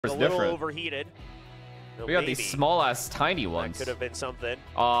A little overheated. We got these small ass tiny ones. That could have been something.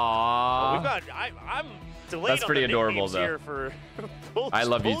 Aww. We've got. I'm delayed. That's pretty adorable, though. Here for I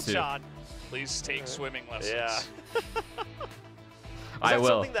love you too. Please take swimming lessons. Yeah. I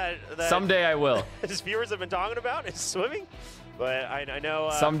will. That someday I will. His viewers have been talking about is swimming, but I know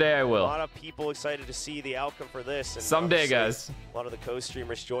someday I will. A lot of people excited to see the outcome for this. And someday, guys. A lot of the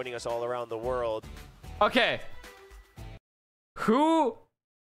co-streamers joining us all around the world. Okay. Who?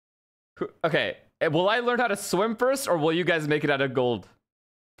 Okay. Will I learn how to swim first, or will you guys make it out of gold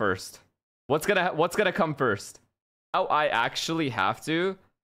first? What's gonna come first? Oh, I actually have to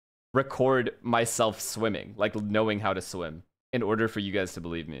record myself swimming, like knowing how to swim, in order for you guys to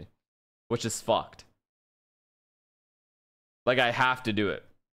believe me, which is fucked. Like, I have to do it.